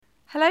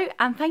Hello,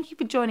 and thank you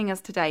for joining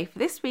us today for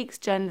this week's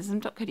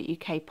journalism.co.uk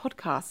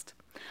podcast.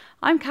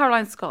 I'm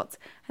Caroline Scott,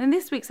 and in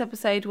this week's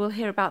episode we'll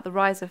hear about the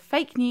rise of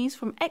fake news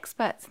from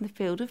experts in the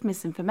field of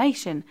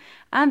misinformation,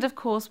 and of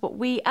course what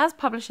we as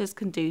publishers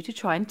can do to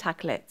try and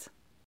tackle it.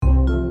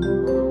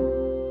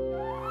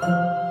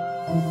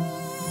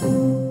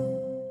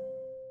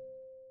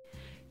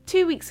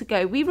 Two weeks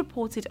ago, we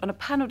reported on a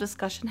panel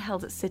discussion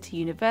held at City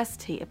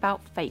University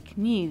about fake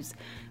news.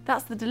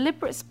 That's the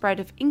deliberate spread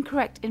of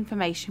incorrect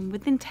information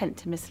with intent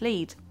to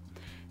mislead.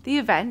 The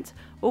event,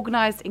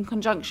 organised in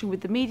conjunction with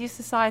the Media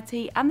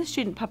Society and the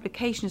Student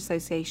Publication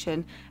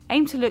Association,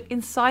 aimed to look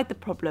inside the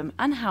problem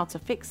and how to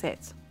fix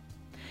it.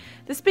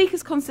 The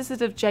speakers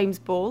consisted of James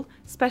Ball,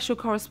 Special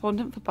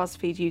Correspondent for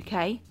BuzzFeed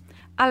UK,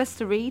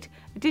 Alistair Reid,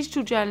 a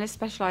digital journalist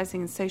specialising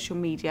in social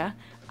media,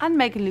 and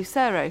Megan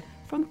Lucero,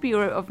 from the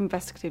Bureau of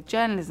Investigative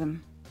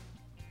Journalism.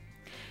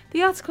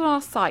 The article on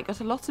our site got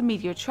a lot of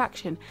media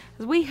attraction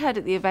as we heard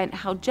at the event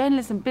how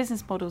journalism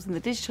business models in the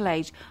digital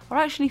age are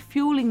actually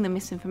fueling the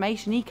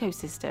misinformation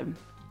ecosystem.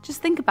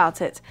 Just think about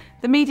it,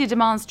 the media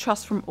demands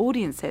trust from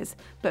audiences,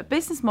 but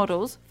business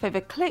models favour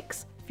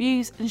clicks,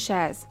 views and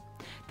shares.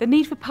 The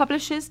need for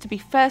publishers to be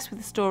first with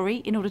the story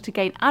in order to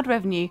gain ad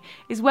revenue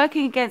is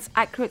working against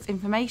accurate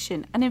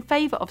information and in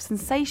favour of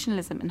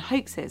sensationalism and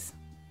hoaxes.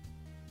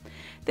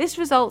 This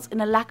results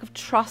in a lack of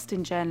trust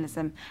in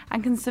journalism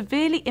and can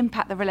severely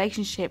impact the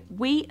relationship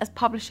we as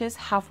publishers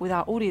have with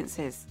our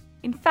audiences.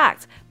 In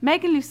fact,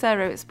 Megan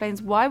Lucero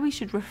explains why we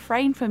should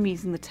refrain from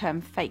using the term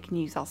fake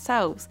news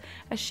ourselves,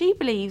 as she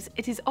believes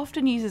it is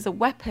often used as a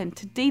weapon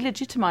to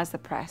delegitimise the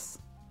press.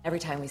 Every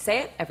time we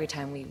say it, every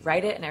time we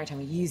write it, and every time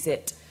we use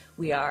it,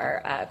 we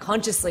are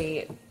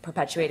consciously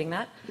perpetuating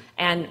that,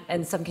 and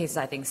in some cases,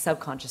 I think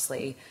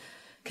subconsciously,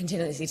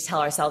 continuously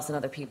tell ourselves and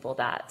other people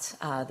that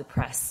the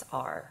press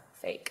are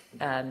fake,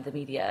 the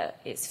media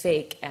is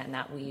fake, and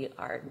that we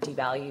are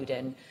devalued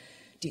and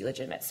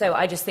delegitimate. So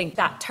I just think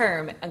that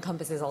term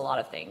encompasses a lot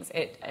of things.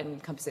 It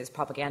encompasses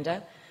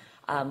propaganda,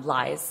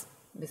 lies,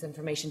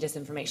 misinformation,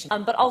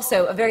 disinformation, but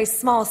also a very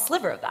small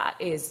sliver of that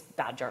is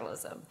bad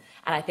journalism.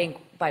 And I think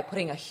by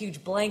putting a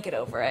huge blanket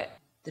over it,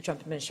 the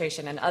Trump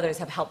administration and others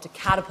have helped to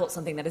catapult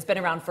something that has been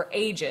around for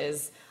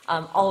ages.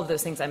 All of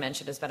those things I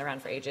mentioned has been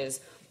around for ages,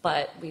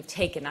 but we've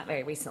taken that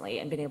very recently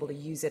and been able to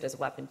use it as a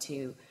weapon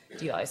to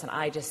devalue. And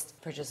I just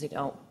personally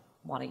don't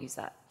want to use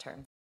that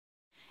term.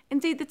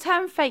 Indeed, the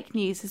term fake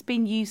news has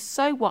been used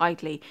so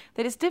widely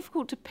that it's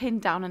difficult to pin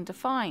down and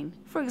define.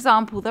 For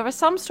example, there are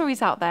some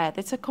stories out there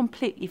that are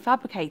completely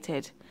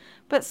fabricated,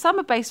 but some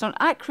are based on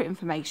accurate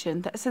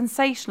information that are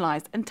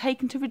sensationalised and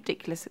taken to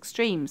ridiculous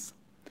extremes.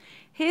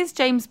 Here's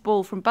James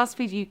Ball from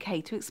BuzzFeed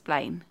UK to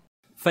explain.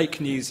 Fake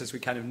news, as we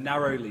kind of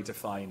narrowly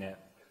define it,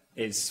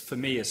 is for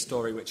me a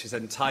story which is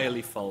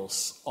entirely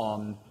false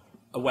on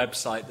a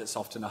website that's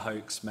often a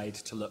hoax made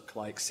to look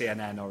like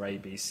CNN or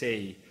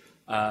ABC.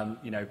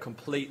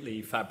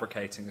 Completely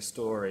fabricating a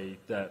story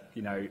that,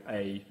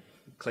 a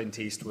Clint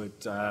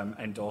Eastwood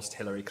endorsed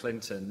Hillary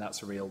Clinton,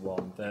 that's a real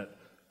one, that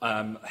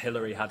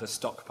Hillary had a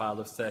stockpile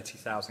of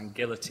 30,000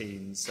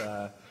 guillotines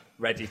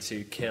ready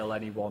to kill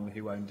anyone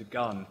who owned a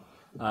gun.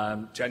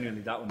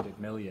 Genuinely, that one did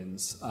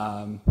millions.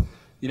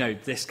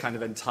 This kind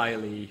of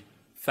entirely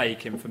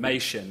fake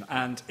information,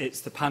 and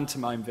it's the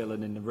pantomime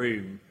villain in the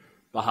room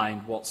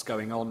behind what's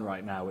going on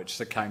right now, which is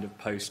a kind of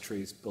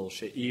post-truth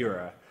bullshit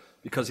era.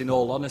 Because in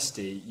all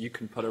honesty, you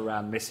can put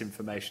around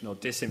misinformation or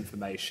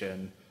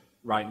disinformation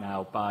right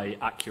now by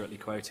accurately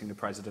quoting the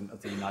President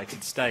of the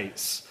United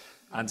States.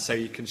 And so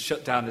you can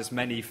shut down as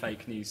many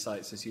fake news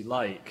sites as you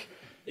like.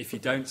 If you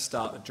don't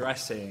start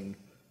addressing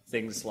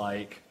things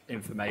like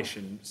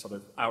information, sort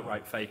of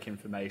outright fake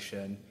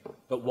information,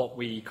 but what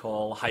we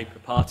call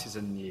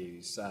hyper-partisan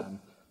news,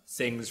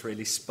 things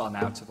really spun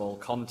out of all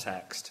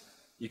context.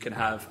 You can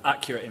have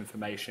accurate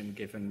information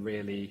given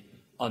really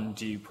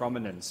undue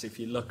prominence. If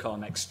you look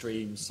on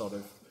extreme sort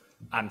of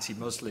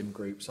anti-Muslim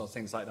groups or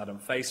things like that on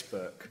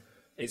Facebook,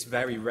 it's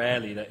very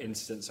rarely that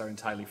incidents are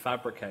entirely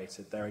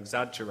fabricated. They're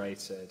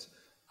exaggerated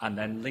and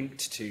then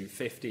linked to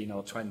 15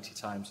 or 20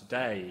 times a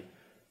day,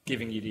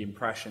 giving you the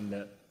impression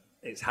that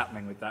it's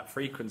happening with that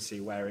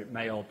frequency where it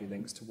may all be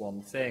linked to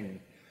one thing.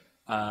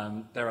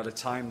 There are the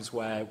times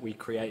where we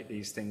create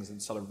these things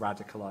and sort of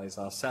radicalize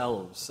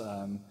ourselves.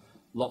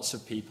 Lots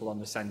of people on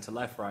the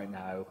centre-left right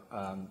now,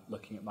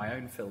 looking at my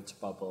own filter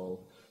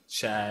bubble,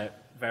 share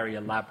very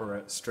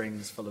elaborate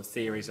strings full of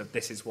theories of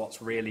this is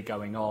what's really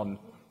going on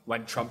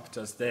when Trump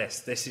does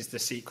this is the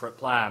secret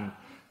plan,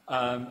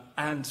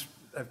 and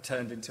have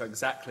turned into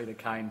exactly the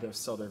kind of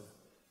sort of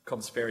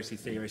conspiracy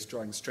theorists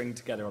drawing string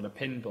together on a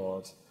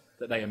pinboard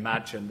that they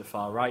imagine the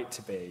far right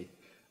to be.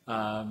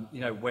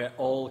 We're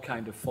all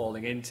kind of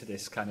falling into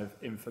this kind of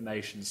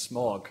information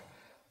smog,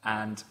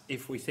 and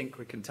if we think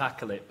we can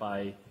tackle it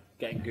by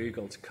getting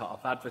Google to cut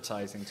off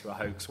advertising to a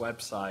hoax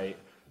website,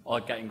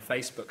 or getting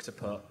Facebook to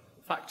put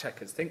fact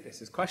checkers think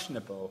this is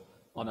questionable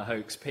on a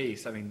hoax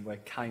piece, I mean, we're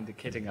kind of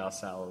kidding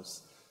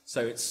ourselves.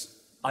 So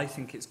I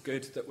think it's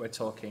good that we're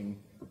talking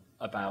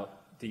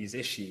about these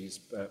issues,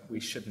 but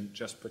we shouldn't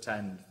just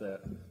pretend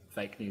that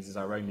fake news is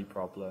our only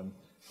problem.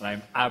 And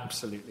I'm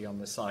absolutely on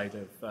the side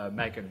of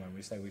Megan when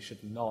we say we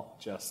should not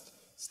just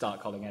start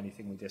calling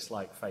anything we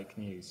dislike fake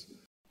news.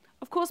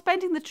 Of course,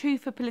 bending the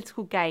truth for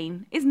political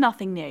gain is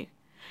nothing new.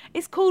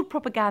 It's called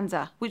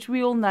propaganda, which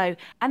we all know,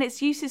 and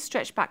its uses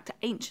stretch back to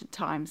ancient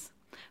times.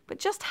 But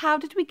just how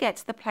did we get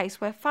to the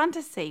place where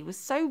fantasy was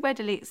so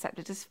readily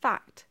accepted as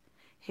fact?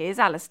 Here's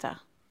Alistair.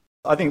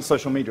 I think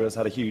social media has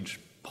had a huge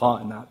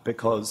part in that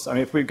because, I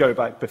mean, if we go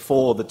back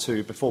before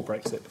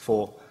Brexit,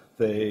 before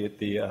the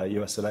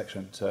US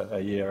election to a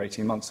year,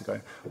 18 months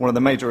ago, one of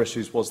the major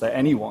issues was that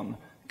anyone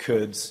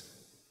could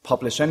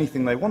publish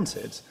anything they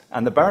wanted,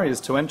 and the barriers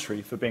to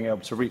entry for being able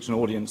to reach an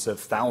audience of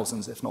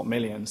thousands, if not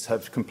millions,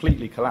 have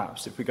completely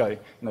collapsed. If we go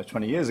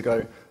 20 years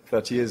ago,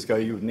 30 years ago,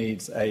 you would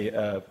need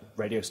a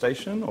radio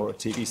station or a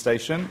TV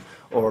station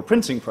or a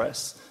printing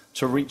press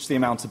to reach the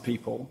amount of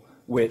people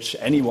which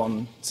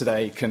anyone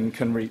today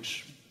can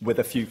reach with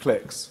a few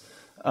clicks.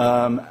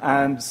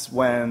 And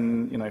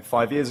when,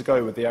 5 years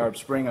ago with the Arab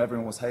Spring,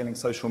 everyone was hailing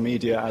social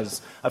media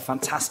as a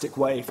fantastic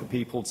way for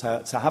people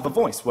to have a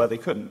voice where they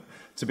couldn't,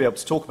 to be able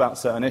to talk about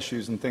certain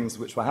issues and things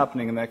which were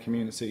happening in their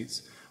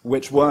communities,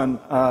 which weren't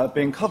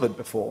being covered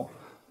before.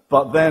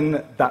 But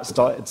then that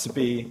started to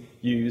be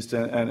used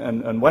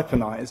and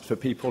weaponized for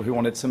people who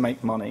wanted to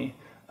make money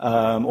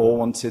or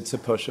wanted to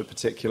push a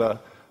particular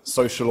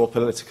social or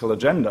political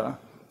agenda.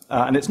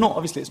 And it's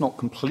not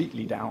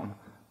completely down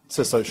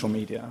to social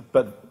media,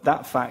 but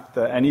that fact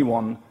that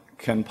anyone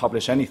can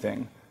publish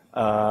anything,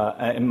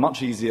 and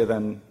much easier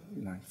than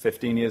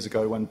 15 years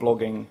ago when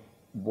blogging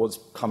was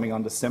coming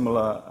under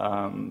similar,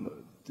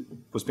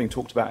 was being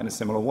talked about in a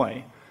similar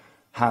way,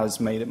 has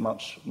made it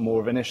much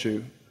more of an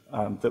issue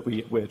that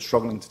we're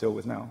struggling to deal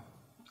with now.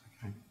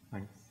 Okay,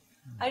 thanks.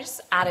 I just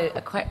added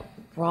a quite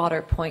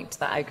broader point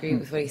that I agree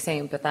with what he's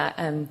saying, but that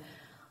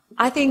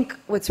I think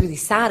what's really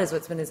sad is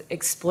what's been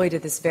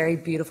exploited this very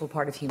beautiful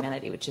part of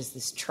humanity, which is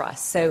this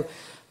trust. So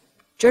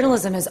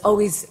journalism has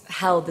always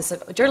held this,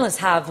 journalists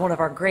have one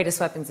of our greatest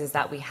weapons is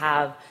that we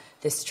have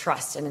this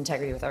trust and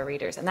integrity with our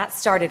readers. And that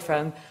started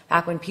from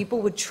back when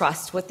people would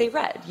trust what they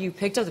read. You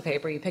picked up the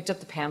paper, you picked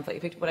up the pamphlet,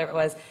 you picked up whatever it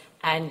was,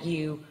 and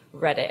you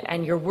read it.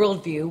 And your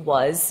worldview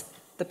was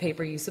the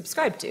paper you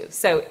subscribed to.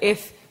 So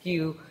if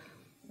you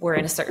were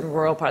in a certain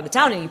rural part of the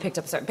town and you picked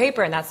up a certain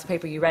paper and that's the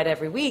paper you read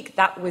every week,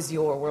 that was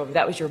your worldview,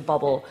 that was your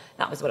bubble,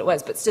 that was what it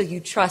was. But still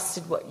you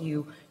trusted what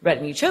you read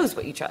and you chose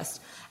what you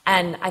trust.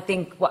 And I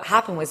think what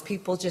happened was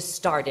people just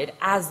started,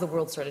 as the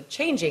world started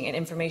changing and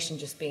information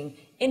just being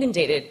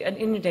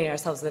inundating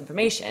ourselves with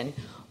information,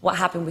 what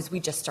happened was we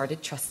just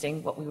started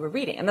trusting what we were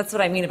reading. And that's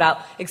what I mean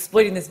about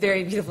exploiting this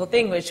very beautiful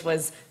thing, which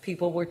was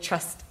people were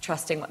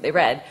trusting what they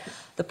read.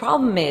 The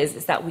problem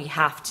is that we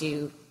have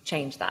to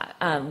change that.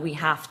 We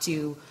have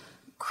to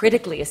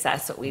critically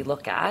assess what we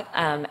look at,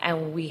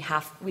 and we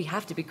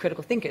have to be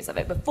critical thinkers of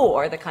it.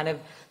 Before,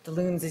 the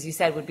loons, as you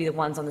said, would be the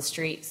ones on the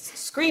streets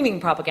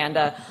screaming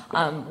propaganda,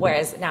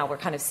 whereas now we're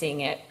kind of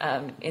seeing it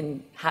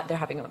they're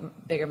having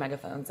bigger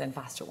megaphones and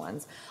faster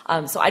ones.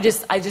 So I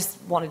just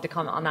wanted to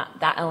comment on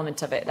that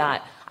element of it,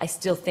 that I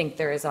still think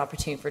there is an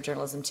opportunity for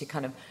journalism to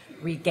kind of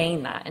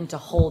regain that and to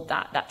hold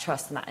that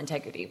trust and that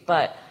integrity.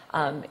 But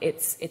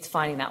it's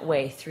finding that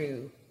way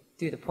through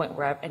the point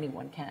where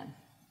anyone can.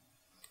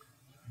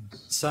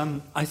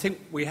 I think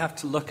we have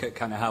to look at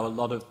kind of how a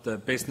lot of the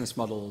business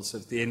models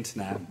of the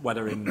internet,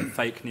 whether in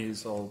fake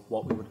news or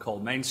what we would call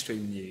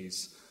mainstream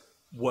news,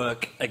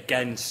 work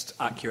against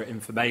accurate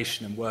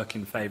information and work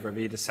in favour of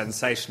either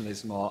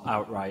sensationalism or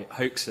outright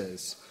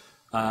hoaxes.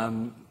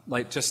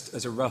 Just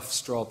as a rough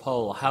straw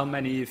poll, how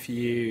many of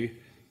you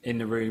in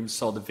the room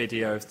saw the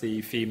video of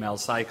the female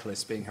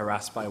cyclist being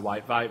harassed by a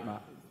white van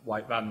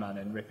man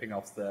and ripping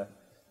off the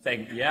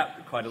thing? Yeah,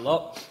 quite a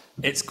lot.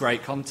 It's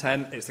great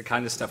content. It's the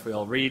kind of stuff we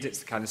all read. It's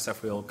the kind of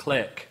stuff we all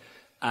click.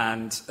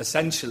 And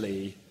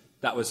essentially,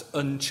 that was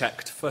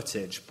unchecked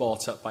footage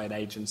bought up by an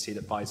agency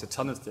that buys a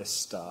ton of this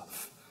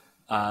stuff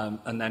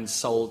and then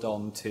sold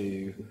on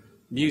to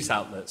news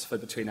outlets for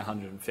between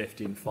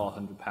 £150 and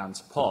 £400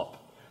 a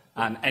pop.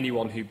 And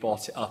anyone who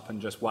bought it up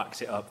and just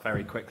whacked it up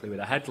very quickly with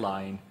a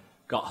headline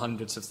got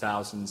hundreds of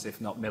thousands,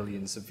 if not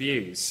millions of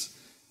views.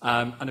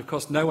 And of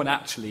course, no one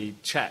actually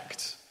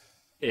checked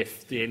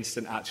if the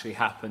incident actually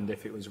happened,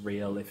 if it was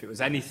real, if it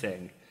was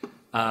anything.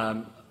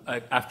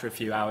 After a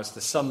few hours,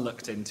 the Sun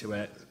looked into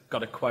it,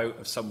 got a quote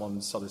of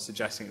someone sort of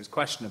suggesting it was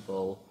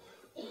questionable.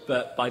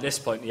 But by this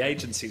point, the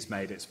agency's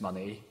made its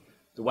money,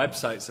 the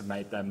websites have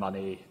made their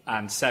money,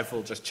 and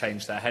several just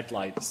changed their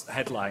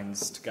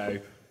headlines to go,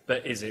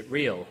 but is it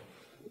real?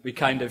 We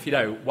kind of,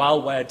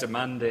 while we're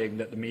demanding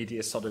that the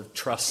media sort of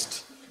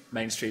trust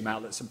mainstream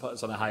outlets and put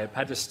us on a higher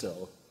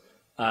pedestal,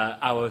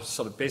 our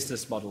sort of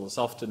business models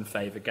often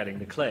favour getting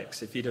the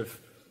clicks. If you'd have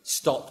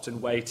stopped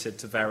and waited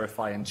to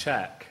verify and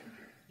check,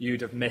 you'd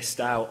have missed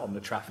out on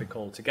the traffic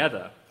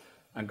altogether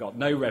and got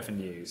no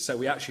revenue. So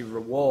we actually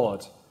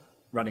reward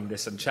running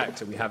this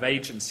unchecked. We have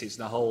agencies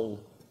and a whole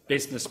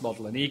business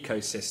model and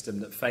ecosystem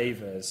that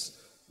favours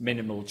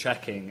minimal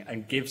checking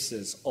and gives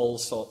us all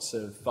sorts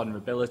of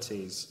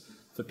vulnerabilities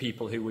for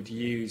people who would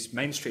use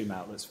mainstream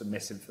outlets for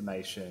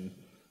misinformation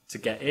to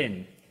get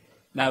in.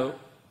 Now,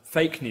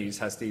 fake news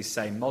has these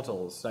same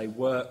models. They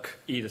work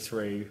either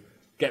through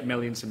get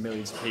millions and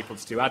millions of people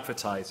to do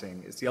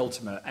advertising. It's the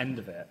ultimate end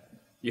of it.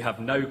 You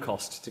have no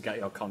cost to get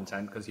your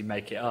content because you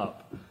make it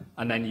up.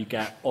 And then you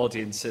get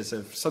audiences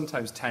of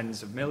sometimes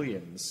tens of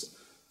millions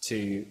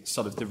to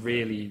sort of the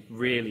really,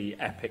 really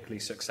epically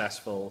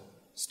successful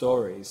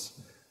stories.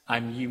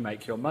 And you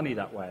make your money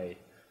that way.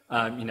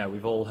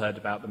 We've all heard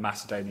about the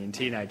Macedonian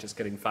teenagers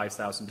getting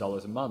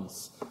 $5,000 a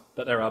month,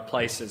 but there are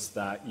places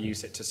that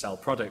use it to sell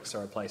products.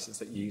 There are places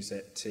that use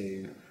it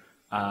to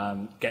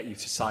get you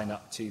to sign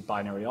up to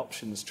binary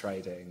options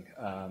trading,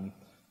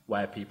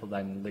 where people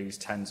then lose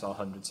tens or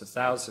hundreds of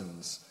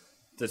thousands.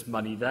 There's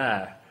money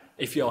there.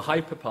 If you're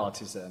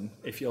hyper-partisan,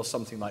 if you're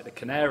something like the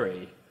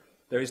Canary,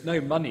 there is no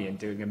money in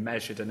doing a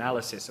measured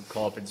analysis of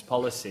Corbyn's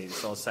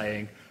policies or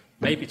saying,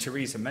 maybe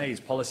Theresa May's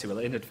policy will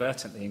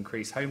inadvertently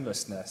increase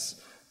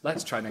homelessness.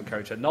 Let's try and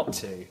encourage her not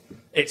to.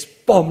 It's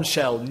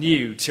bombshell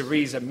new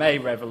Theresa May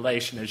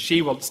revelation as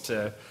she wants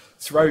to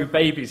throw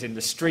babies in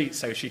the street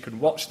so she can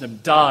watch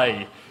them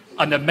die,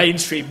 and the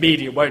mainstream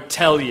media won't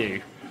tell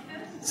you.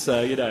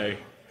 So,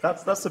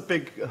 That's a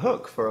big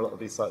hook for a lot of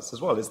these sites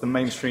as well, is the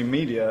mainstream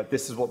media.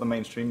 This is what the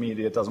mainstream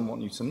media doesn't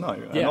want you to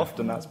know. And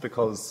often that's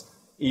because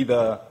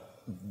either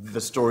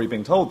the story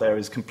being told there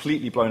is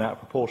completely blown out of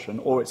proportion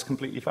or it's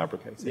completely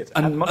fabricated.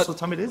 And much of the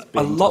time it is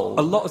being told.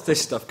 A lot of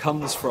this stuff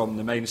comes from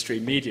the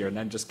mainstream media and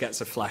then just gets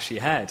a flashy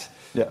head.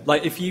 Yeah.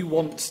 Like if you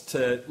want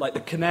to, like the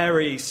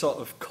Canary sort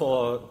of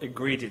core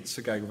ingredients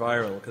for going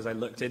viral, because I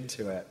looked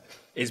into it,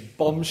 is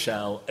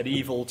bombshell, an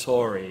evil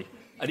Tory,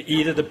 and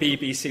either the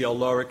BBC or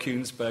Laura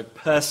Kuenssberg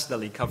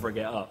personally covering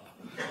it up.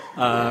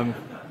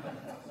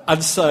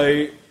 And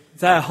so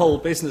their whole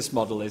business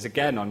model is,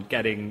 again, on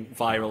getting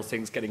viral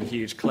things, getting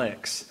huge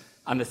clicks.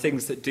 And the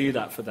things that do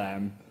that for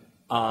them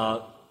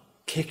are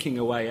kicking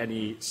away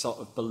any sort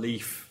of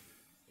belief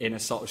in a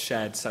sort of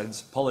shared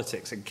sense of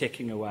politics and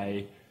kicking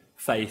away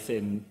faith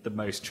in the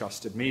most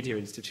trusted media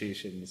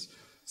institutions.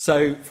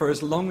 So for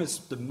as long as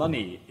the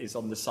money is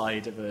on the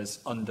side of us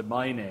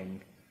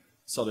undermining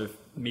sort of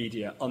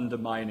media,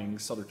 undermining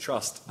sort of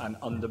trust and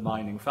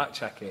undermining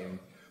fact-checking,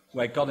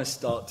 we're going to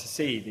start to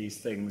see these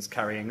things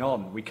carrying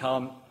on. We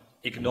can't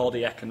ignore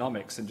the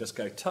economics and just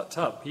go,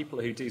 tut, people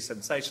who do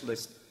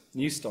sensationalist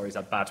news stories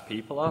are bad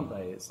people, aren't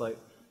they? It's like,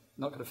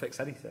 not going to fix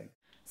anything.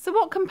 So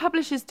what can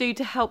publishers do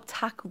to help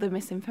tackle the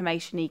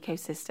misinformation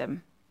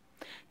ecosystem?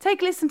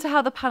 Take a listen to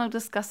how the panel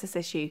discussed this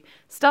issue,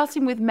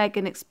 starting with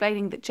Megan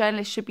explaining that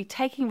journalists should be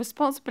taking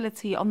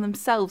responsibility on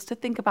themselves to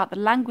think about the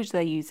language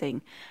they're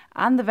using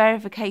and the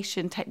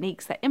verification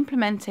techniques they're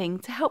implementing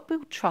to help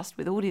build trust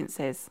with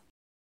audiences.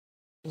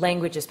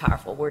 Language is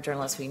powerful. We're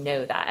journalists, we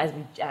know that.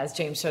 As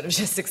James sort of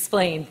just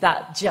explained,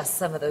 that just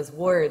some of those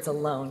words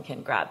alone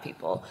can grab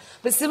people.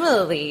 But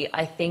similarly,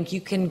 I think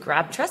you can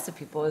grab trust of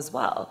people as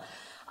well.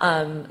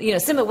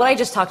 What I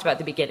just talked about at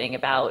the beginning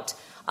about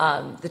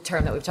the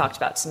term that we've talked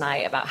about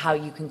tonight, about how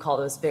you can call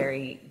those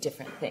very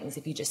different things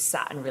if you just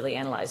sat and really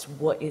analyzed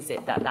what is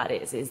it that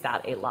is. Is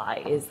that a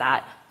lie? Is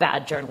that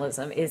bad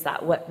journalism? Is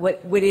that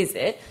what is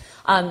it?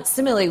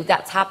 Similarly,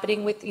 that's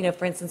happening with,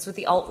 for instance, with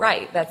the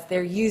alt-right.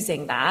 They're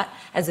using that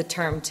as a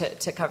term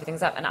to cover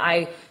things up. And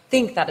I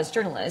think that as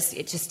journalists,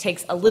 it just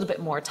takes a little bit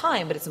more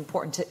time, but it's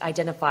important to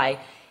identify,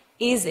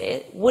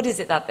 what is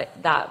it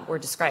that we're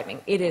describing?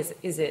 Is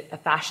it a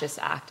fascist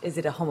act? Is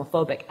it a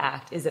homophobic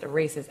act? Is it a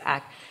racist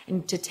act?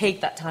 And to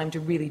take that time to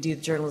really do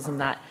the journalism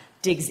that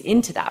digs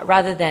into that,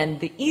 rather than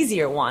the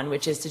easier one,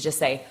 which is to just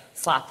say,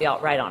 slap the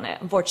alt-right on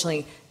it.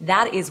 Unfortunately,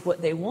 that is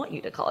what they want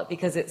you to call it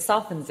because it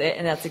softens it,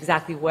 and that's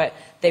exactly what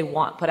they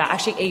want. But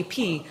actually,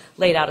 AP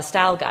laid out a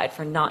style guide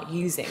for not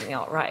using the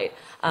alt-right,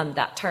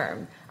 that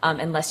term,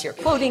 unless you're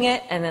quoting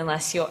it and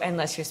unless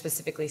you're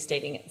specifically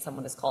stating it,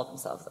 someone has called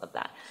themselves of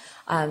that.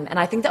 And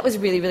I think that was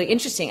really, really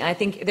interesting. And I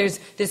think there's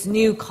this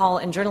new call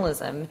in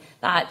journalism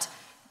that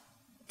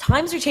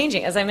times are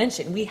changing, as I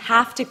mentioned. We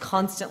have to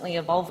constantly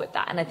evolve with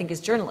that. And I think as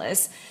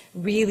journalists,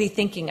 really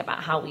thinking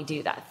about how we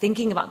do that,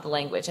 thinking about the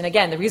language. And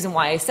again, the reason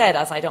why I said,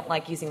 as I don't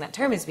like using that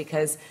term, is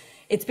because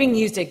it's being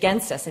used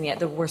against us, and yet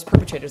the worst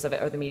perpetrators of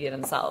it are the media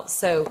themselves.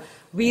 So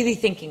really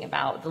thinking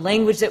about the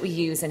language that we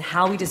use and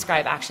how we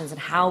describe actions and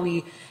how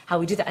we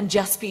do that, and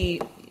just be,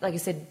 like I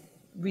said,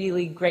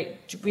 really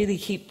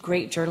keep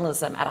great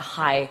journalism at a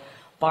high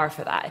bar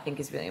for that, I think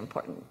is really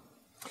important.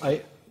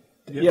 I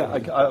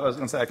was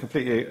going to say I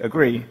completely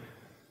agree,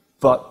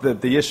 but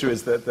the issue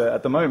is that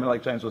at the moment,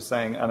 like James was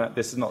saying, and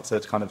this is not to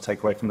kind of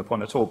take away from the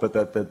point at all, but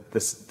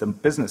the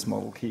business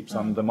model keeps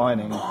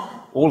undermining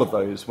all of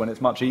those when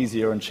it's much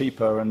easier and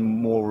cheaper and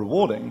more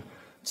rewarding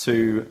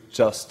to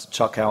just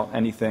chuck out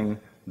anything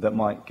that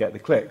might get the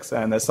clicks.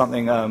 And there's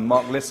something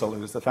Mark Lissell,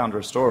 who was the founder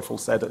of Storiful,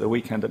 said at the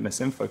weekend at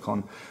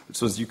Misinfocon, which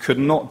was, you could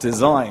not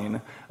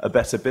design a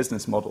better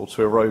business model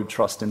to erode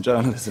trust in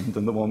journalism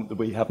than the one that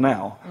we have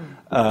now.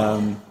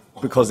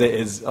 Because it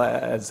is,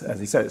 as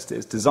he said,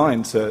 it's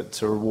designed to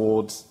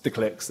reward the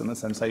clicks and the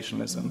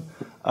sensationalism.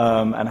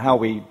 And how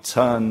we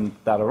turn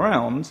that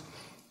around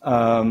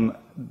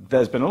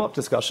there's been a lot of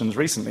discussions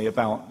recently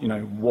about,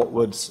 what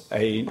would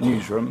a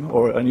newsroom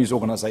or a news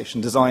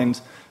organisation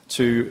designed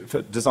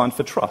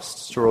for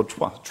trust, or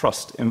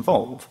trust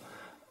involve.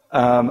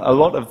 A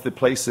lot of the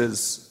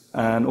places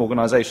and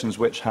organisations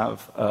which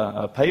have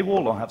a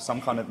paywall or have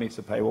some kind of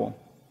meter paywall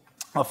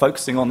are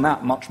focusing on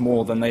that much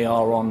more than they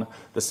are on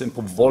the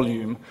simple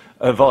volume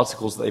of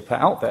articles that they put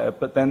out there,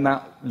 but then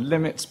that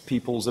limits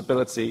people's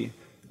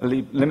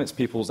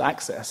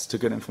access to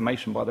good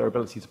information by their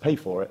ability to pay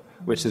for it,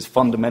 which is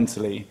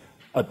fundamentally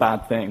a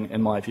bad thing,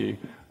 in my view.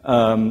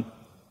 But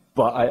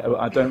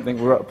I don't think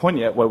we're at a point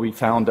yet where we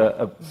found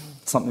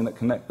something that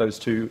connects those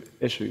two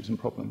issues and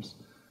problems.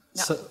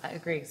 No, I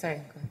agree.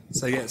 Sorry.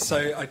 So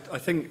I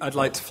think I'd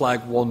like to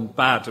flag one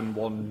bad and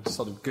one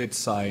sort of good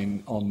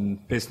sign on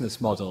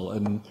business model.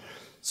 And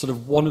sort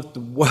of one of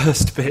the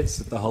worst bits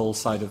of the whole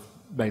side of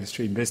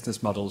mainstream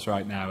business models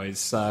right now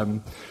is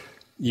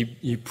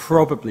you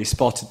probably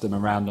spotted them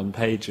around on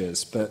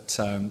pages, but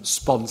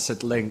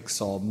sponsored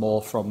links or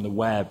more from the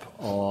web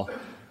or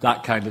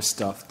that kind of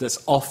stuff that's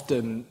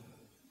often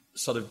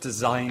sort of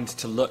designed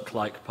to look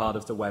like part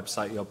of the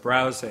website you're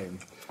browsing.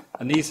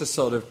 And these are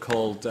sort of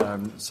called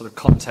sort of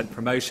content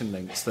promotion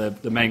links.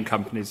 The main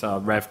companies are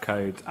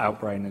RevCode,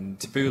 Outbrain, and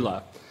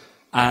Taboola.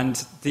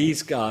 And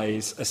these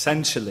guys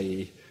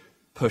essentially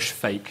push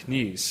fake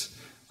news.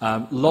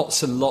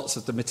 Lots and lots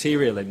of the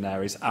material in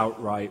there is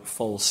outright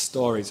false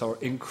stories or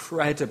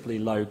incredibly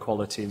low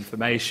quality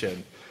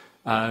information.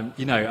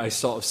 I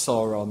sort of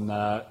saw on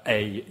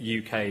a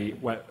UK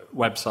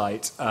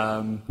website,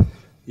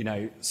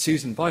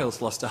 Susan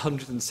Boyle's lost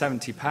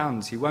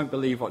 £170. You won't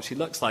believe what she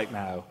looks like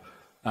now.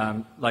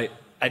 Like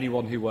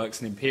anyone who works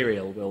in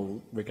Imperial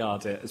will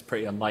regard it as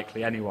pretty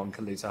unlikely anyone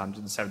can lose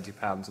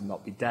 £170 and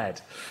not be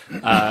dead.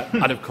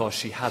 And of course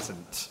she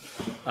hasn't.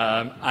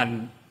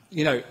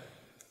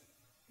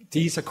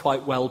 These are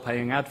quite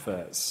well-paying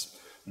adverts.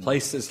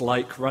 Places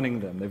like running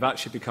them. They've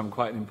actually become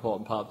quite an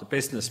important part of the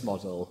business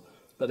model,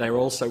 but they're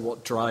also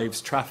what drives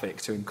traffic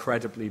to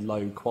incredibly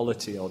low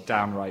quality or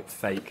downright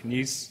fake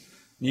news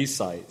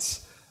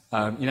sites.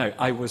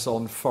 I was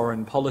on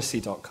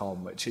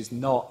foreignpolicy.com, which is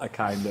not a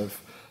kind of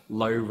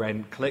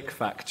low-rent click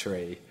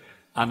factory,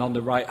 and on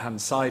the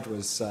right-hand side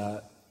was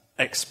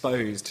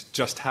exposed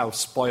just how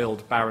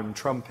spoiled Baron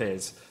Trump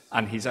is,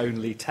 and he's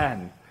only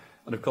 10.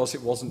 And of course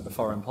it wasn't a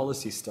foreign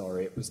policy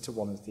story, it was to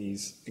one of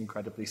these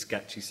incredibly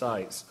sketchy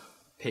sites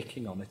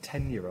picking on a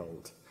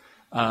 10-year-old.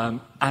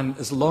 And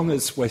as long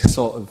as we're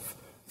sort of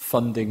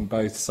funding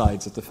both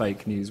sides of the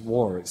fake news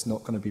war, it's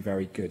not going to be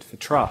very good for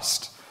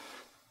trust.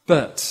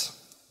 But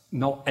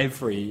not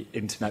every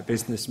internet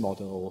business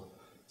model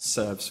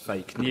serves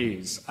fake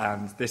news,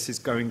 and this is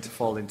going to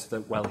fall into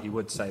the, well, he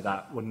would say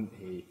that, wouldn't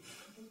he?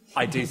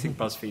 I do think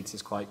BuzzFeed's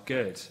is quite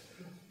good.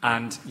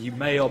 And you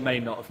may or may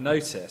not have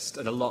noticed,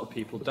 and a lot of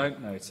people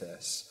don't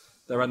notice,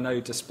 there are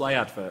no display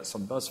adverts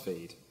on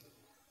BuzzFeed.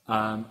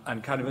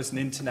 And kind of as an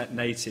internet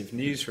native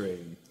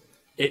newsroom,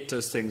 it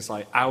does things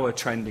like our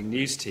trending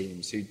news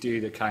teams who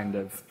do the kind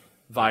of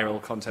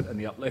viral content and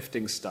the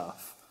uplifting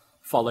stuff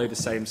follow the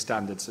same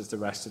standards as the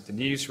rest of the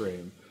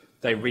newsroom.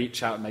 They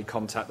reach out and they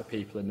contact the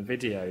people in the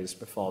videos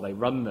before they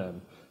run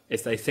them.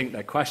 If they think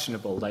they're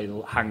questionable,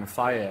 they'll hang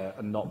fire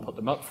and not put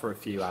them up for a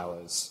few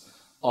hours.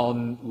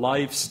 On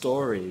live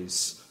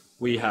stories,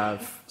 we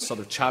have sort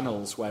of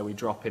channels where we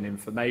drop in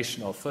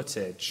information or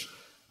footage,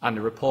 and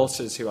the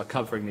reporters who are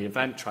covering the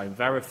event try and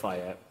verify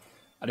it.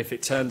 And if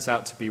it turns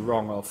out to be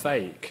wrong or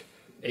fake,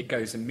 it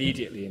goes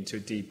immediately into a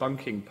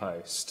debunking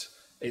post.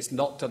 It's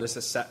not done as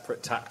a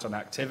separate tacked on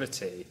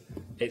activity.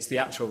 It's the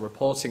actual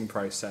reporting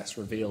process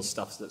reveals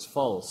stuff that's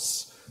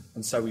false.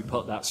 And so we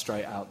put that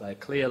straight out there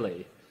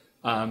clearly.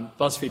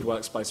 BuzzFeed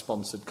works by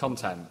sponsored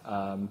content.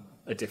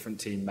 A different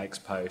team makes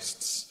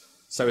posts.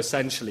 So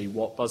essentially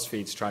what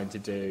BuzzFeed's trying to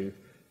do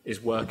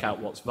is work out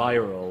what's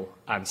viral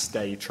and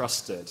stay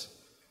trusted.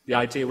 The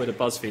idea with a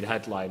BuzzFeed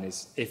headline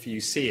is if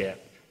you see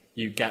it,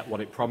 you get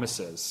what it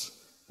promises.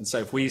 And so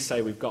if we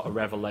say we've got a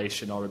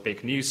revelation or a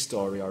big news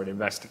story or an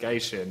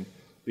investigation,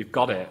 we've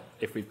got it.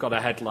 If we've got a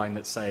headline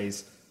that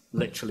says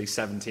literally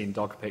 17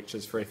 dog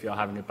pictures for if you're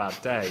having a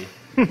bad day,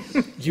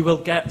 you will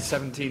get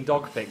 17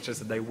 dog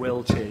pictures and they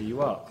will cheer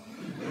you up.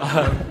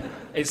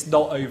 It's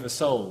not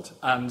oversold.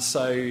 And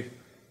so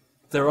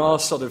there are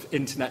sort of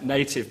internet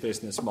native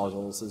business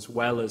models as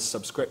well as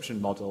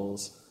subscription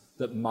models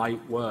that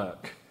might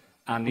work.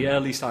 And the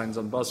early signs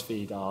on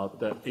BuzzFeed are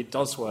that it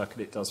does work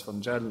and it does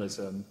fund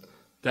journalism.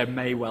 There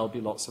may well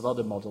be lots of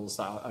other models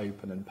that are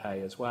open and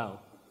pay as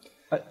well.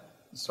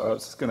 So I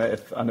was just going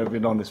to, I know we've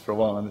been on this for a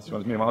while, and this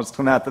was me. I was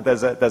going to add that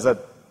there's a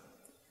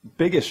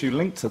big issue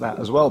linked to that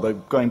as well, though,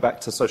 going back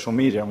to social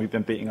media, and we've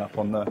been beating up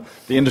on the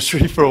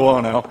industry for a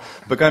while now,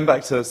 but going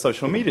back to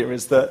social media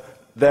is that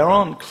there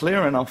aren't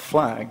clear enough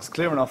flags,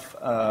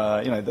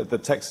 the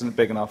text isn't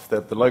big enough,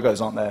 the logos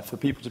aren't there for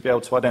people to be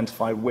able to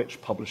identify which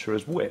publisher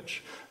is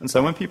which. And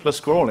so when people are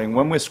scrolling,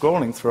 when we're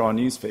scrolling through our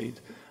newsfeed,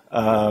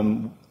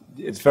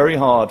 it's very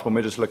hard when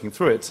we're just looking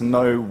through it to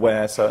know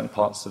where certain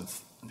parts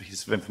of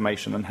piece of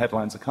information and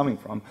headlines are coming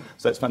from.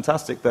 So it's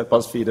fantastic that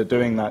BuzzFeed are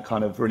doing that,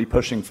 kind of really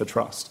pushing for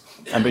trust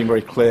and being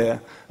very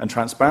clear and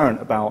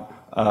transparent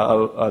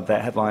about their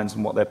headlines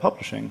and what they're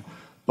publishing.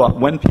 But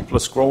when people are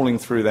scrolling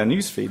through their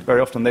newsfeed,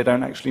 very often they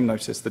don't actually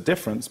notice the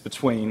difference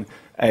between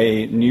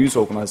a news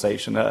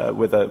organization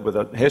with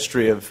a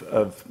history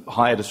of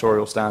high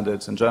editorial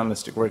standards and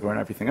journalistic rigor and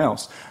everything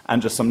else,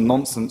 and just some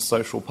nonsense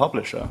social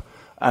publisher.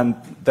 And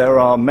there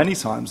are many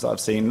times that I've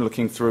seen,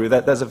 looking through,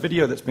 there's a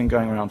video that's been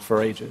going around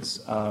for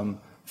ages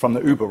from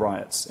the Uber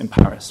riots in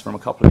Paris from a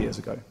couple of years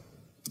ago.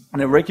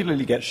 And it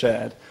regularly gets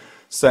shared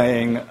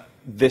saying,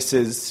 this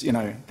is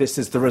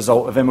the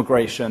result of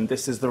immigration,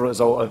 this is the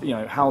result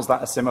of, how's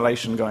that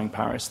assimilation going,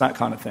 Paris, that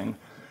kind of thing.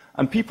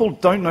 And people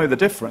don't know the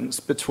difference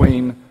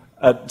between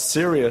a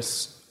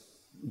serious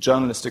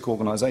journalistic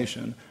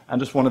organization and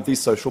just one of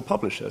these social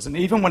publishers. And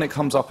even when it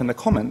comes up in the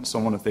comments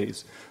on one of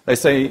these, they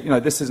say,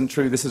 this isn't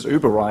true, this is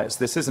Uber riots,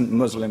 this isn't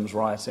Muslims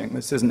rioting,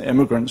 this isn't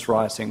immigrants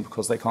rioting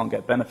because they can't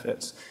get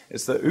benefits,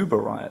 it's the Uber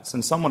riots.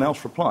 And someone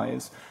else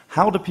replies,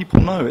 how do people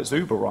know it's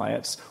Uber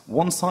riots?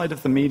 One side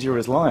of the media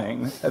is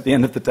lying at the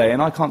end of the day,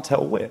 and I can't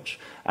tell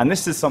which. And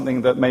this is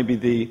something that maybe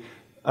the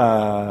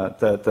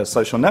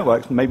social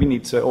networks maybe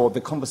need to, or the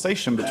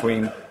conversation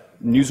between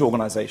news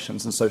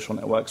organizations and social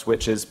networks,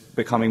 which is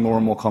becoming more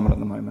and more common at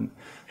the moment,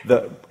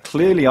 that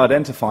clearly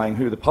identifying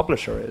who the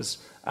publisher is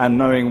and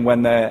knowing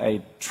when they're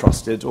a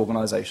trusted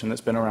organization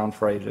that's been around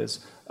for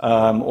ages,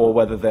 or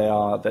whether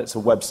that's a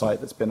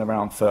website that's been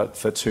around for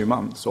 2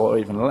 months or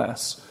even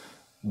less,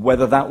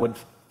 whether that would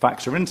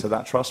factor into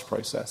that trust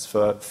process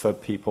for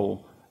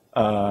people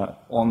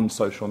on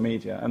social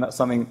media. And that's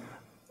something,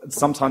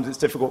 sometimes it's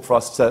difficult for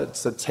us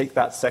to take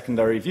that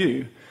secondary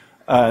view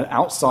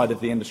outside of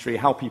the industry,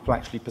 how people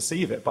actually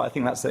perceive it. But I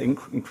think that's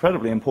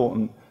incredibly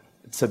important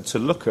to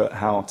look at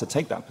how to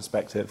take that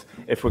perspective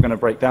if we're going to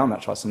break down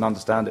that trust and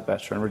understand it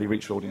better and really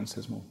reach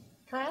audiences more.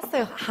 Can I ask,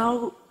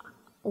 though,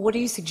 what are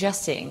you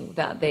suggesting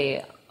that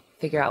they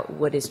figure out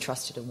what is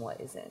trusted and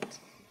what isn't?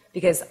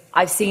 Because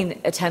I've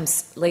seen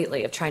attempts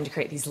lately of trying to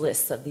create these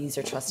lists of these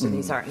are trusted and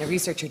these aren't. And a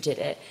researcher did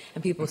it,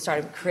 and people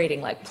started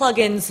creating like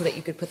plugins so that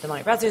you could put them on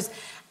your browsers.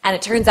 And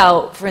it turns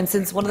out, for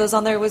instance, one of those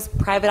on there was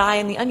Private Eye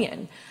and The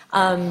Onion.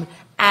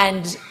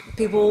 And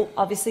people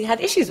obviously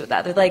had issues with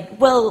that. They're like,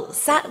 well,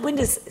 when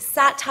does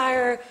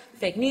satire,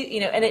 fake news,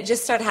 and it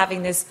just started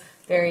having this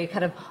very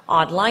kind of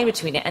odd line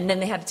between it. And then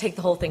they had to take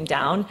the whole thing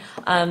down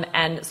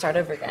and start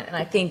over again. And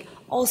I think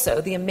also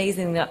the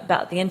amazing thing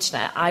about the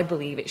internet, I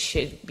believe it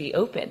should be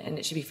open and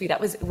it should be free.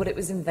 That was what it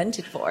was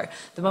invented for.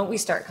 The moment we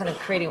start kind of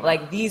creating,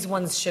 like, these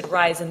ones should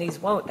rise and these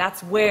won't,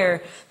 that's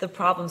where the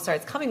problem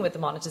starts coming with the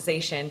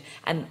monetization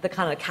and the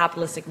kind of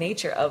capitalistic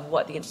nature of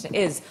what the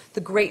internet is.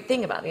 The great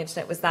thing about the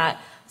internet was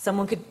that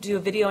someone could do a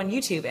video on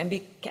YouTube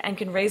and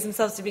can raise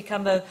themselves to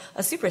become a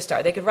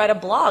superstar. They could write a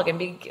blog and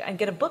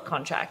get a book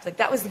contract. Like,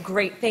 that was the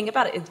great thing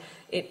about it.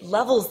 It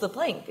levels the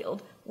playing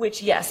field,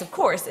 which, yes, of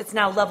course, it's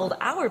now leveled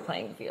our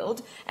playing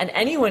field, and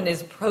anyone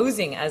is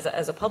posing as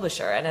a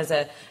publisher and as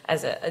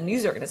a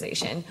news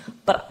organization.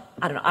 But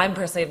I don't know. I'm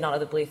personally not of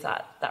the belief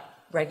that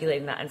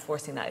regulating that,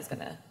 enforcing that is going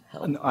to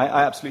help. And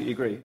I absolutely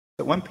agree.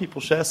 But when people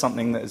share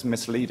something that is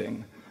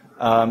misleading,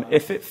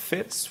 if it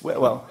fits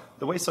well,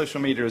 the way social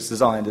media is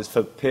designed is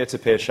for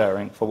peer-to-peer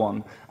sharing, for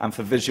one, and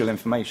for visual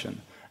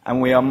information. And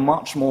we are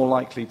much more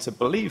likely to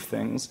believe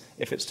things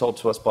if it's told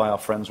to us by our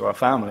friends or our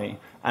family,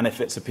 and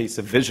if it's a piece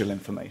of visual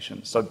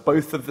information. So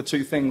both of the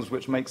two things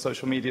which make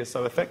social media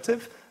so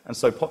effective and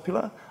so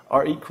popular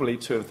are equally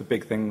two of the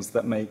big things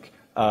that make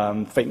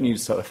fake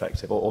news so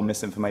effective, or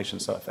misinformation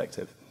so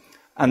effective.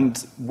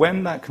 And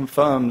when that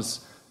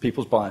confirms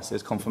people's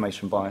biases,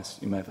 confirmation bias,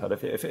 you may have heard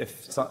of it,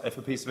 if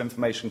a piece of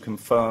information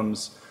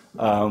confirms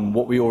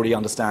what we already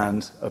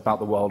understand about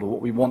the world, or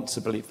what we want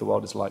to believe the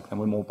world is like, then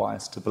we're more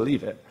biased to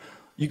believe it.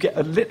 You get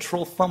a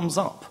literal thumbs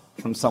up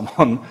from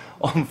someone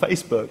on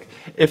Facebook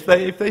if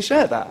they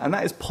share that, and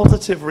that is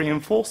positive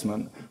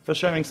reinforcement for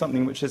sharing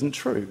something which isn't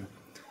true.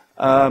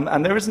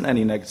 And there isn't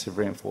any negative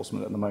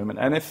reinforcement at the moment.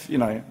 And if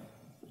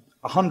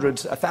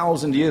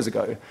 1,000 years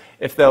ago,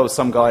 if there was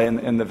some guy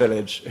in the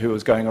village who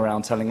was going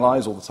around telling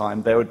lies all the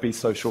time, there would be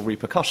social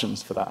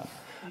repercussions for that.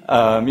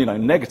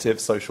 Negative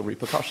social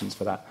repercussions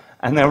for that.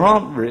 And there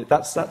aren't really,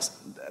 that's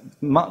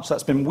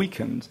been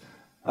weakened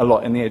a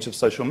lot in the age of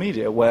social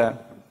media, where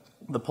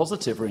the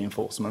positive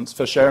reinforcements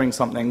for sharing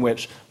something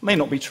which may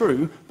not be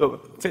true,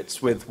 but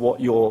fits with what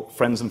your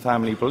friends and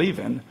family believe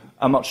in,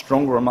 are much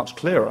stronger and much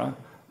clearer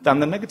than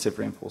the negative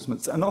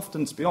reinforcements. And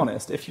often, to be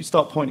honest, if you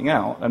start pointing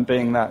out and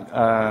being that,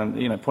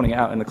 pointing it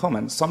out in the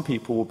comments, some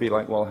people will be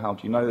like, well, how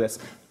do you know this?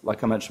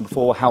 Like I mentioned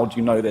before, how do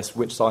you know this?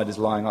 Which side is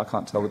lying? I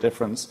can't tell the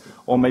difference.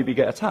 Or maybe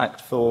get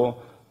attacked for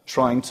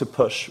trying to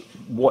push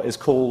what is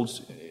called,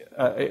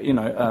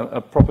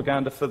 a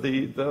propaganda for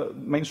the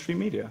mainstream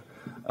media.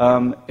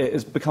 It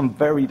has become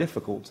very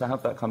difficult to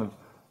have that kind of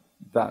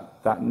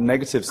that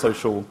negative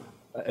social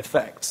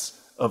effects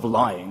of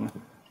lying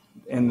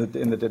in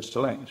the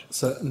digital age.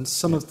 So, and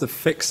some of the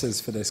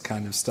fixes for this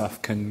kind of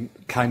stuff can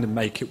kind of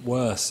make it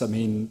worse. I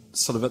mean,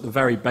 sort of at the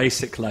very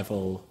basic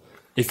level,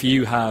 if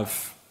you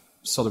have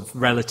sort of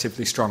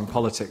relatively strong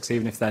politics,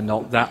 even if they're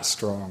not that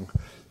strong,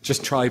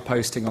 just try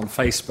posting on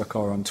Facebook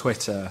or on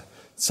Twitter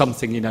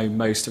something, you know,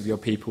 most of your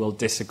people will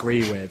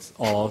disagree with,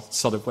 or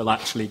sort of will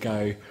actually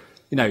go,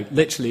 you know,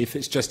 literally, if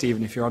it's just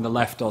even if you're on the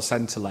left or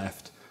centre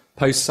left,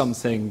 post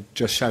something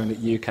just showing that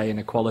UK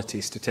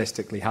inequality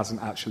statistically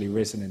hasn't actually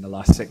risen in the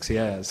last 6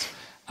 years,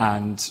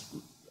 and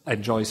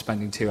enjoy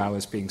spending 2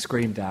 hours being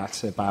screamed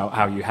at about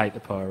how you hate the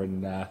poor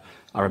and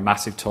are a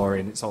massive Tory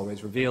and it's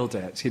always revealed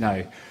it, you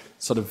know.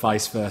 Sort of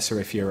vice versa,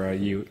 if you're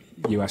a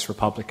US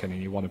Republican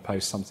and you want to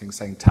post something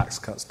saying tax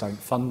cuts don't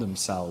fund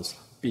themselves,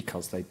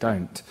 because they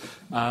don't.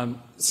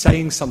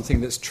 Saying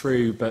something that's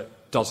true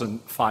but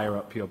doesn't fire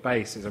up your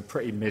base is a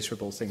pretty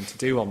miserable thing to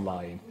do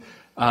online.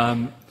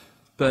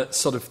 But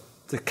sort of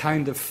the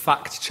kind of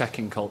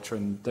fact-checking culture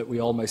and that we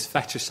almost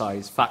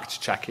fetishize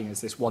fact-checking as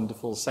this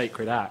wonderful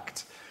sacred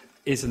act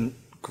isn't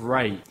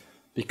great,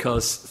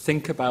 because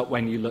think about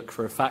when you look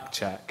for a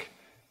fact-check,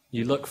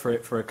 you look for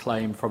it for a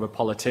claim from a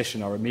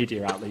politician or a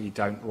media outlet you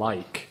don't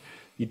like.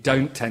 You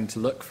don't tend to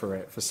look for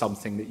it for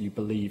something that you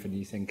believe and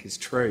you think is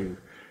true.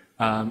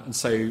 And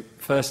so,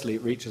 firstly,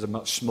 it reaches a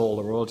much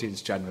smaller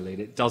audience generally,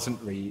 and it doesn't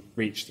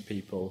reach the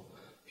people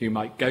who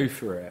might go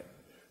for it.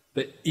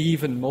 But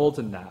even more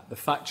than that, the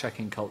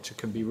fact-checking culture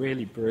can be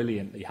really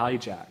brilliantly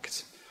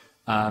hijacked.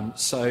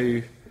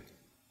 So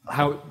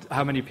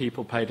how many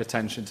people paid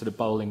attention to the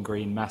Bowling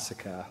Green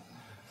massacre?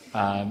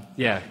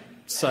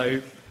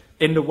 So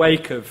in the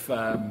wake of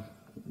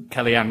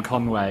Kellyanne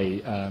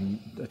Conway,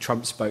 a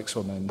Trump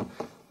spokeswoman,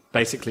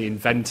 basically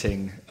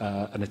inventing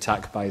an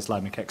attack by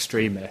Islamic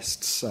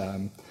extremists,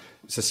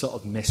 it's a sort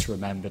of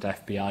misremembered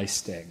FBI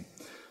sting.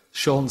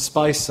 Sean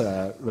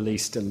Spicer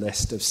released a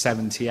list of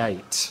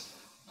 78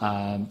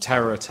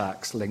 terror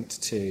attacks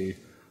linked to,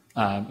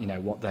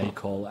 what they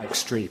call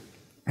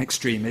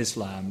extreme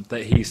Islam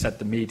that he said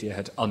the media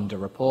had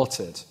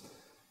underreported.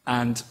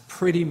 And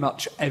pretty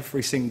much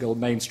every single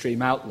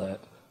mainstream outlet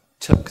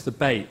took the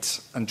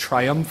bait and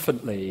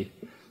triumphantly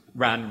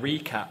ran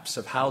recaps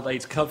of how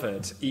they'd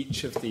covered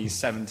each of these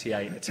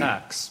 78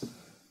 attacks.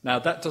 Now,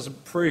 that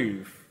doesn't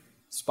prove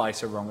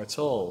Spicer wrong at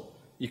all.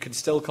 You can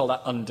still call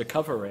that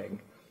undercovering.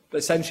 But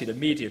essentially, the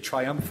media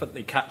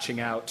triumphantly catching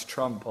out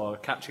Trump or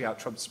catching out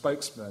Trump's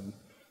spokesman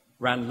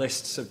ran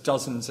lists of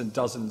dozens and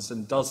dozens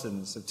and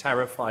dozens of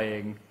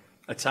terrifying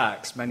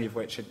attacks, many of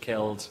which had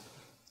killed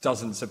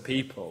dozens of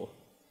people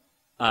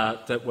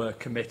that were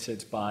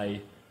committed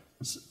by,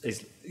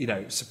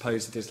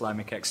 supposed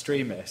Islamic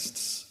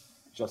extremists.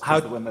 Just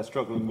when they're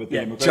struggling with the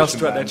immigration just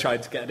when ban. they're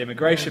trying to get an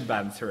immigration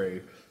ban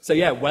through. So,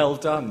 well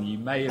done. You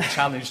may have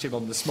challenged him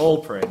on the small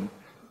print,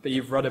 but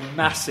you've run a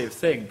massive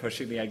thing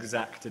pushing the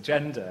exact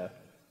agenda.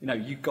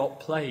 You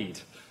got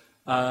played.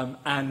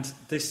 And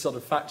this sort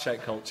of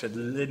fact-check culture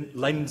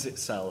lends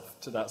itself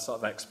to that sort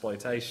of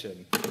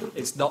exploitation.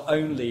 It's not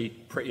only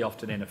pretty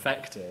often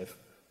ineffective,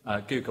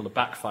 Google the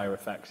backfire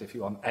effect if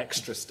you want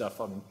extra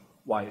stuff on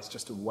why it's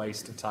just a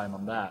waste of time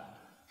on that,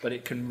 but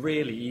it can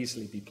really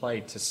easily be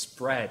played to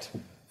spread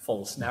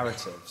false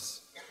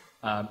narratives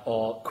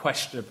or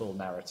questionable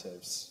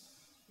narratives.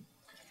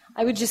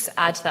 I would just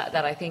add to that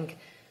I think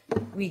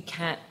we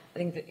can't, I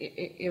think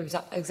that you're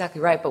exactly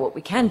right, but what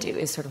we can do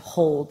is sort of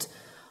hold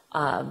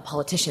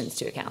politicians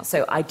to account.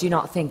 So I do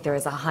not think there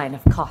is a high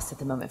enough cost at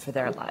the moment for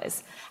their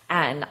lives.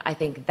 And I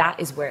think that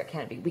is where it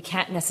can be. We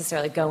can't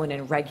necessarily go in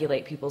and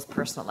regulate people's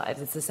personal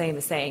lives. It's the same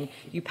as saying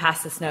you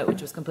passed this note,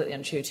 which was completely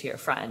untrue to your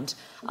friend.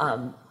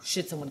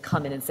 Should someone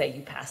come in and say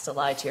you passed a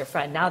lie to your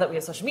friend? Now that we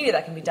have social media,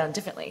 that can be done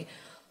differently.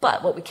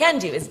 But what we can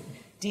do is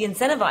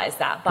de-incentivize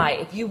that by,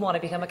 if you want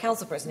to become a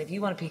council person, if you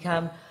want to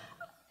become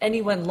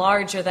anyone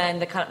larger than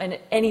the kind of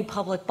any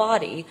public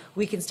body,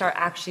 we can start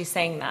actually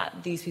saying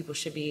that these people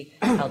should be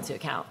held to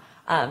account,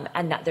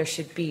 and that there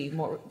should be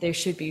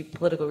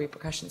political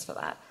repercussions for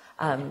that.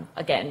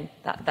 Again,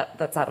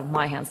 that's out of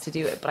my hands to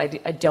do it, but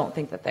I don't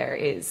think that there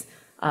is.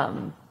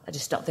 I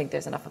just don't think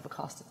there's enough of a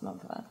cost at the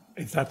moment for that.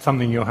 Is that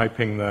something you're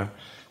hoping the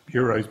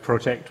Bureau's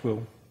project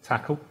will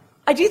tackle?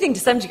 I do think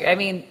to some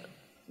degree.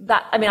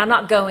 We're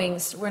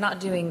not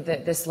doing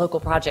this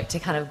local project to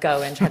kind of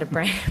go and try to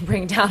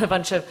bring down a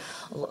bunch of,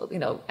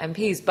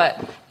 MPs,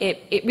 but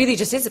it really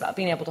just is about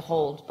being able to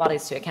hold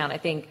bodies to account. I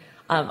think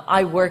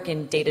I work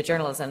in data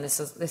journalism.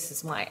 This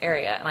is my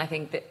area, and I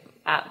think that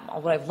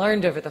what I've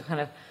learned over the kind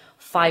of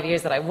 5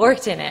 years that I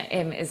worked in it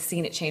is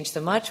seeing it change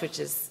so much, which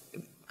is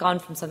gone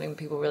from something that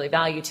people really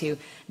value to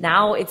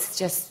now it's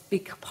just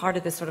part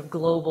of this sort of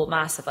global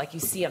massive, like you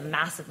see a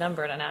massive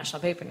number in a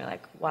national paper and you're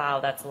like, wow,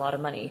 that's a lot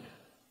of money.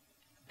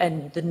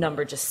 And the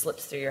number just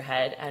slips through your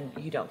head and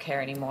you don't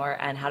care anymore.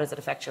 And how does it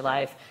affect your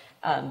life?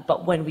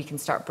 But when we can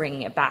start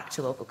bringing it back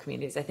to local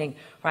communities, I think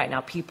right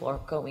now people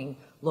are going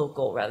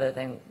local rather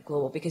than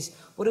global, because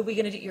what are we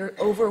going to do? You're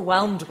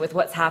overwhelmed with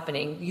what's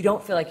happening. You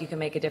don't feel like you can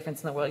make a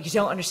difference in the world. You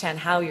don't understand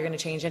how you're going to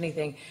change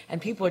anything,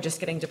 and people are just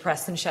getting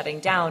depressed and shutting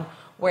down,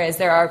 whereas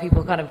there are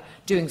people kind of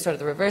doing sort of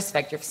the reverse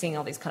effect. You're seeing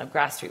all these kind of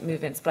grassroots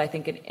movements, but I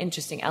think an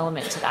interesting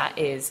element to that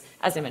is,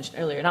 as I mentioned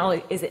earlier, not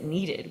only is it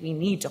needed, we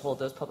need to hold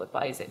those public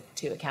bodies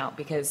to account,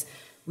 because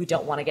we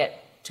don't want to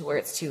get to where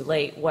it's too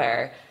late,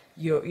 where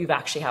you've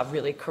actually have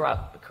really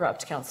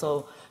corrupt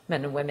councilmen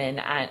and women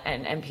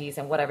and MPs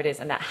and whatever it is,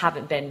 and that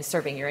haven't been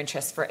serving your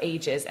interests for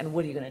ages. And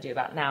what are you going to do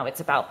about it now? It's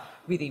about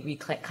really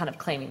kind of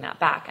claiming that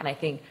back. And I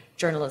think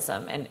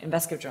journalism and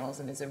investigative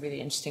journalism is a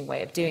really interesting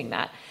way of doing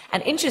that.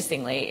 And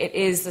interestingly, it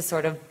is the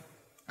sort of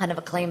kind of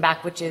a claim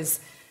back, which is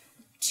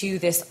to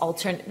this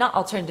not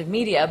alternative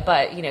media,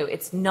 but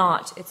it's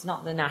not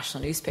the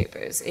national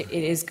newspapers.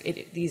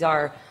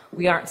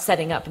 We aren't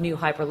setting up new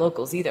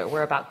hyperlocals either.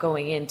 We're about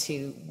going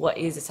into what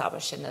is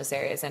established in those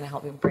areas and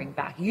helping bring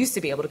back. You used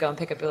to be able to go and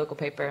pick up your local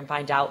paper and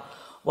find out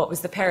what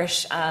was the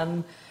parish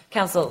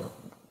council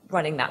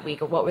running that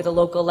week, or what were the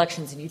local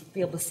elections, and you'd be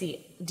able to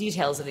see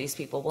details of these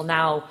people. Well,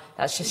 now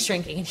that's just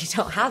shrinking, and you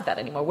don't have that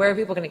anymore. Where are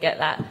people going to get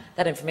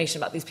that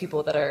information about these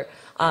people that are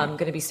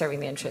going to be serving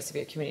the interests of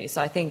your community?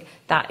 So I think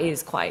that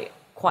is quite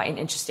an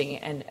interesting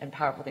and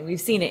powerful thing. We've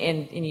seen it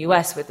in the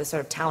US with the sort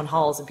of town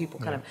halls and people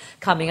kind of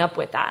coming up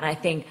with that. And I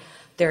think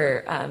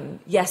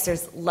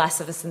there's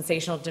less of a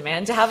sensational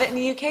demand to have it in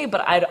the UK,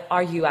 but I'd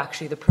argue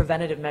actually the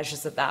preventative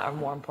measures of that are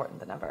more important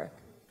than ever.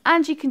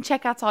 And you can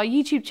check out our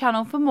YouTube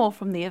channel for more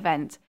from the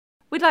event.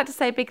 We'd like to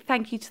say a big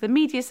thank you to the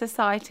Media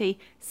Society,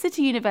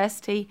 City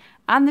University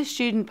and the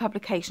Student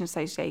Publication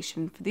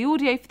Association for the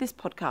audio for this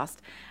podcast.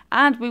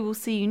 And we will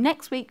see you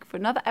next week for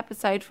another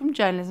episode from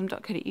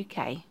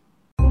journalism.co.uk.